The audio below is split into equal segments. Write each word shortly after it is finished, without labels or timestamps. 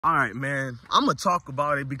All right, man, I'm going to talk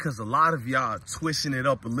about it because a lot of y'all twisting it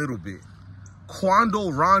up a little bit. Quando,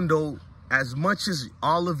 Rondo, as much as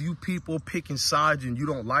all of you people picking sides and you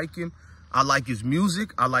don't like him, I like his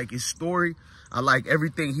music, I like his story, I like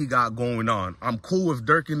everything he got going on. I'm cool with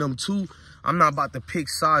Durk and them too. I'm not about to pick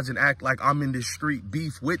sides and act like I'm in this street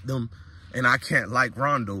beef with them and I can't like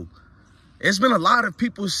Rondo. It's been a lot of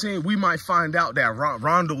people saying we might find out that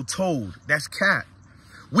Rondo told. That's cap.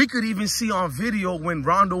 We could even see on video when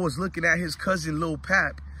Rondo was looking at his cousin Lil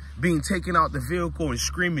Pap being taken out the vehicle and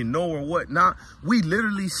screaming no or whatnot. We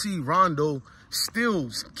literally see Rondo still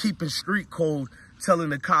keeping street code,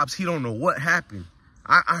 telling the cops he don't know what happened.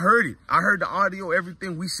 I heard it. I heard the audio,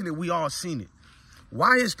 everything. We seen it. We all seen it.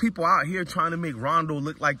 Why is people out here trying to make Rondo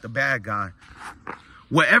look like the bad guy?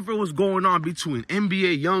 Whatever was going on between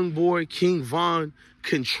NBA Youngboy, King Von,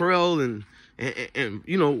 Contrell, and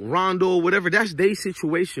you know, Rondo, whatever, that's their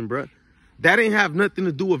situation, bruh. That ain't have nothing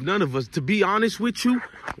to do with none of us. To be honest with you,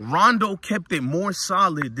 Rondo kept it more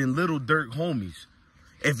solid than Little Durk homies.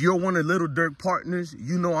 If you're one of Little Durk partners,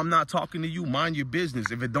 you know I'm not talking to you. Mind your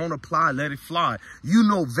business. If it don't apply, let it fly. You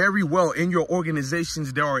know very well in your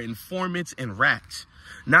organizations there are informants and rats.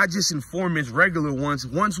 Not just informants, regular ones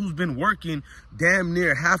who's been working damn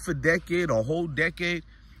near half a decade, a whole decade.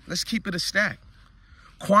 Let's keep it a stack.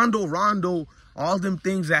 Quando, Rondo, all them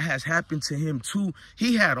things that has happened to him too,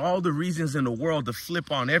 he had all the reasons in the world to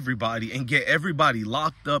flip on everybody and get everybody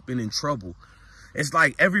locked up and in trouble. It's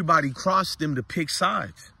like everybody crossed him to pick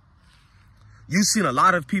sides. You've seen a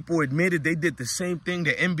lot of people admitted they did the same thing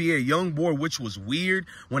to NBA Youngboy, which was weird.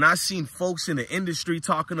 When I seen folks in the industry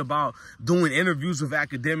talking about doing interviews with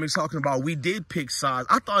academics, talking about we did pick sides,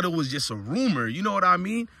 I thought it was just a rumor. You know what I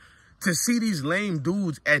mean? To see these lame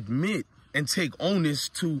dudes admit and take onus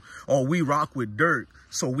to, oh, we rock with Durk,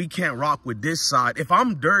 so we can't rock with this side. If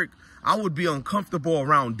I'm Durk, I would be uncomfortable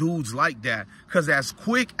around dudes like that, because as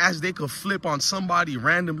quick as they could flip on somebody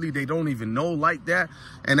randomly they don't even know like that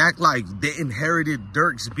and act like they inherited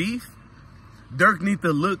Durk's beef, Durk need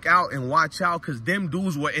to look out and watch out, because them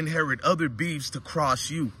dudes will inherit other beefs to cross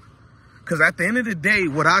you. Because at the end of the day,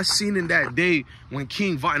 what I seen in that day when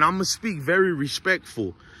King Von, and I'm going to speak very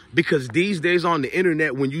respectful, because these days on the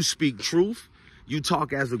internet, when you speak truth, you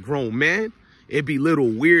talk as a grown man. It be little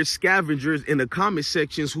weird scavengers in the comment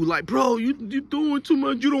sections who like, bro, you doing too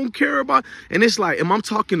much. You don't care about. And it's like, am I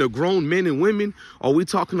talking to grown men and women? Or are we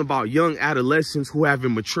talking about young adolescents who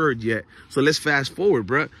haven't matured yet? So let's fast forward,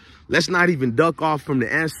 bro. Let's not even duck off from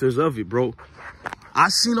the answers of it, bro. I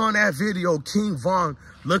seen on that video King Von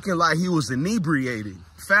looking like he was inebriated.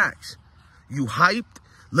 Facts. You hyped.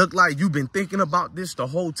 Look like you've been thinking about this the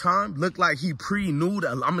whole time. Look like he pre-knew,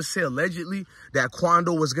 I'm going to say allegedly, that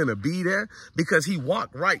Quando was going to be there, because he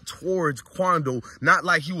walked right towards Quando, not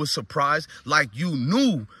like he was surprised, like you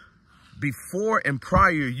knew before and prior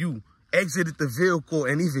you exited the vehicle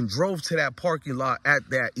and even drove to that parking lot at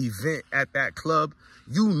that event, at that club.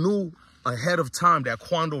 You knew ahead of time that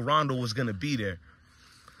Quando Rondo was going to be there.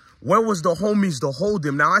 Where was the homies to hold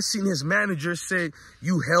him? Now, I seen his manager say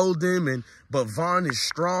you held him, but Von is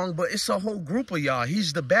strong. But it's a whole group of y'all.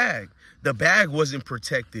 He's the bag. The bag wasn't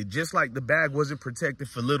protected, just like the bag wasn't protected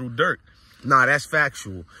for Little Durk. Nah, that's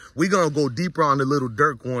factual. We're going to go deeper on the Little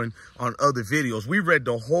Durk one on other videos. We read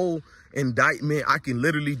the whole indictment. I can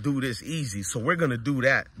literally do this easy. So we're going to do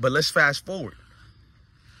that. But let's fast forward.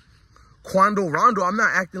 Quando, Rondo, I'm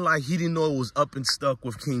not acting like he didn't know it was up and stuck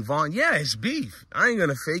with King Von. Yeah, it's beef. I ain't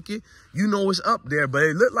going to fake it. You know it's up there, but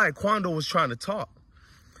it looked like Quando was trying to talk.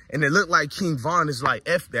 And it looked like King Von is like,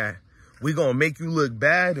 F that. We're going to make you look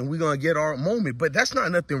bad and we're going to get our moment. But that's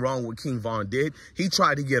not nothing wrong with King Von did. He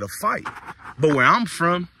tried to get a fight. But where I'm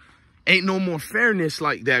from, ain't no more fairness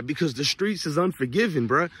like that, because the streets is unforgiving,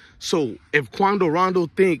 bruh. So if Quando Rondo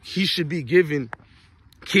think he should be given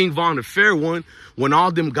King Von a fair one, when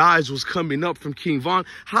all them guys was coming up from King Von,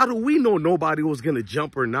 how do we know nobody was going to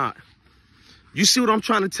jump or not? You see what I'm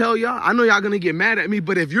trying to tell y'all? I know y'all going to get mad at me,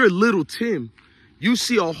 but if you're Little Tim, you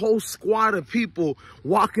see a whole squad of people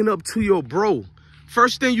walking up to your bro,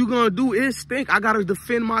 first thing you're going to do is think, I got to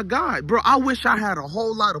defend my guy. Bro, I wish I had a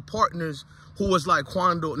whole lot of partners who was like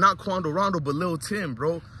Quando, not Quando Rondo, but Lil Tim,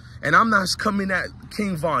 bro. And I'm not coming at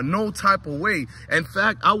King Von no type of way. In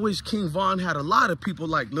fact, I wish King Von had a lot of people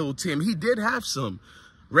like Lil Tim. He did have some.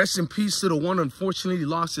 Rest in peace to the one unfortunately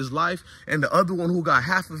lost his life, and the other one who got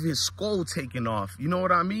half of his skull taken off. You know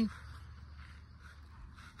what I mean?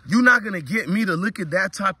 You're not going to get me to look at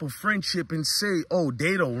that type of friendship and say, oh,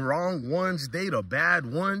 they the wrong ones, they the bad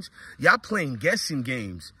ones. Y'all playing guessing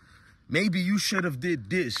games. Maybe you should have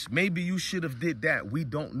did this. Maybe you should have did that. We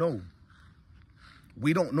don't know.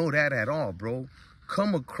 We don't know that at all, bro.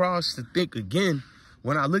 come across to think again,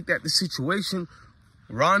 when I looked at the situation,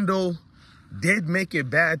 Rondo did make it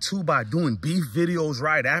bad too by doing beef videos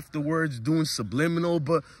right afterwards, doing subliminal.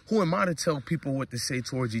 But who am I to tell people what to say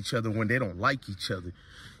towards each other when they don't like each other?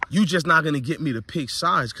 You just not going to get me to pick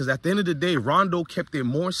sides, because at the end of the day, Rondo kept it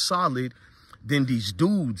more solid than these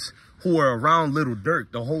dudes who were around Little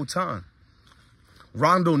Durk the whole time.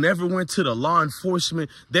 Rondo never went to the law enforcement.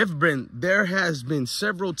 There has been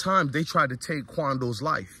several times they tried to take Quando's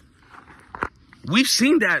life. We've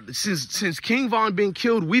seen that since King Von been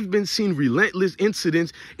killed. We've been seeing relentless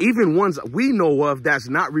incidents, even ones we know of that's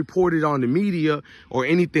not reported on the media or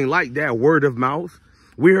anything like that, word of mouth.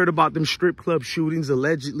 We heard about them strip club shootings,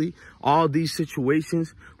 allegedly, all these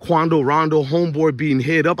situations. Quando, Rondo, homeboy being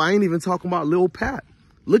hit up. I ain't even talking about Lil Pat.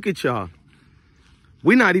 Look at y'all.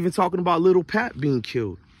 We're not even talking about Lil Pat being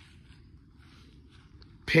killed.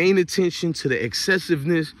 Paying attention to the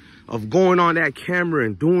excessiveness of going on that camera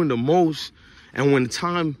and doing the most. And when the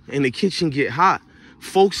time in the kitchen get hot,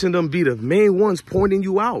 folks in them be the main ones pointing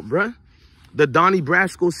you out, bruh. The Donnie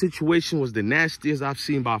Brasco situation was the nastiest I've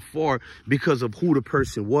seen by far because of who the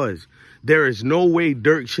person was. There is no way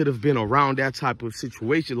Durk should have been around that type of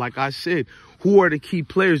situation. Like I said, who are the key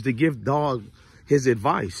players to give Dog his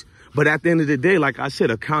advice? But at the end of the day, like I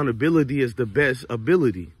said, accountability is the best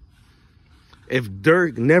ability. If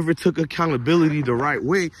Durk never took accountability the right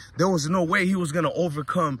way, there was no way he was going to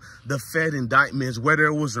overcome the Fed indictments, whether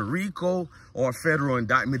it was a RICO or a federal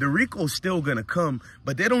indictment. The RICO's still going to come,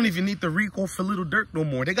 but they don't even need the RICO for Little Durk no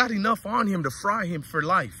more. They got enough on him to fry him for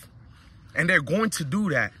life, and they're going to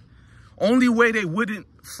do that. Only way they wouldn't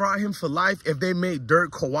fry him for life if they made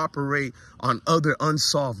Durk cooperate on other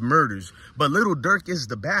unsolved murders. But Little Durk is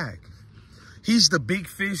the bag. He's the big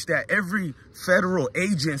fish that every federal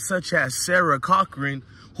agent, such as Sarah Cochran,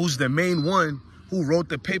 who's the main one who wrote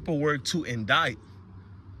the paperwork to indict.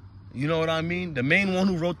 You know what I mean? The main one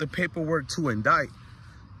who wrote the paperwork to indict.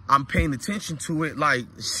 I'm paying attention to it. Like,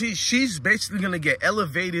 she's basically going to get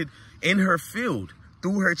elevated in her field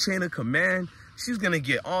through her chain of command. She's going to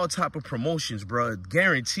get all type of promotions, bro.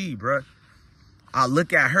 Guaranteed, bro. I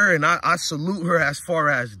look at her and I salute her as far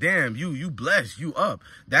as, damn, you blessed, you up.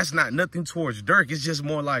 That's not nothing towards Durk. It's just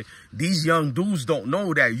more like these young dudes don't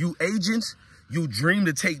know that you agents, you dream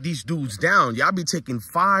to take these dudes down. Y'all be taking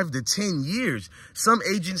 5 to 10 years. Some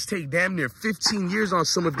agents take damn near 15 years on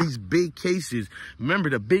some of these big cases. Remember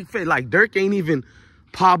the big fate, like Durk ain't even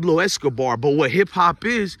Pablo Escobar, but what hip hop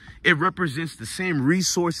is, it represents the same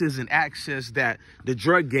resources and access that the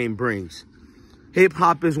drug game brings. Hip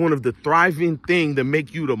hop is one of the thriving things that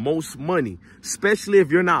make you the most money, especially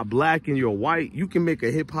if you're not black and you're white. You can make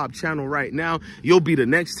a hip hop channel right now. You'll be the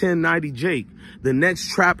next 1090 Jake, the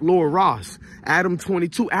next Trap Lord Ross, Adam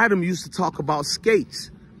 22. Adam used to talk about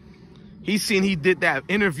skates. He did that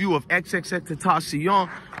interview of XXXTentacion.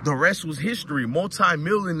 The rest was history.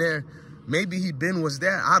 Multi-millionaire. Maybe was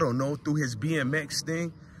that. I don't know, through his BMX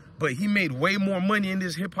thing. But he made way more money in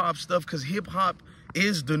this hip hop stuff because hip hop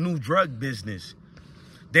is the new drug business.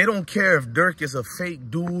 They don't care if Durk is a fake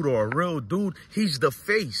dude or a real dude. He's the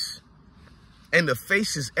face. And the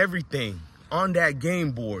face is everything on that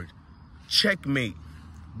game board. Checkmate.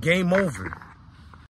 Game over.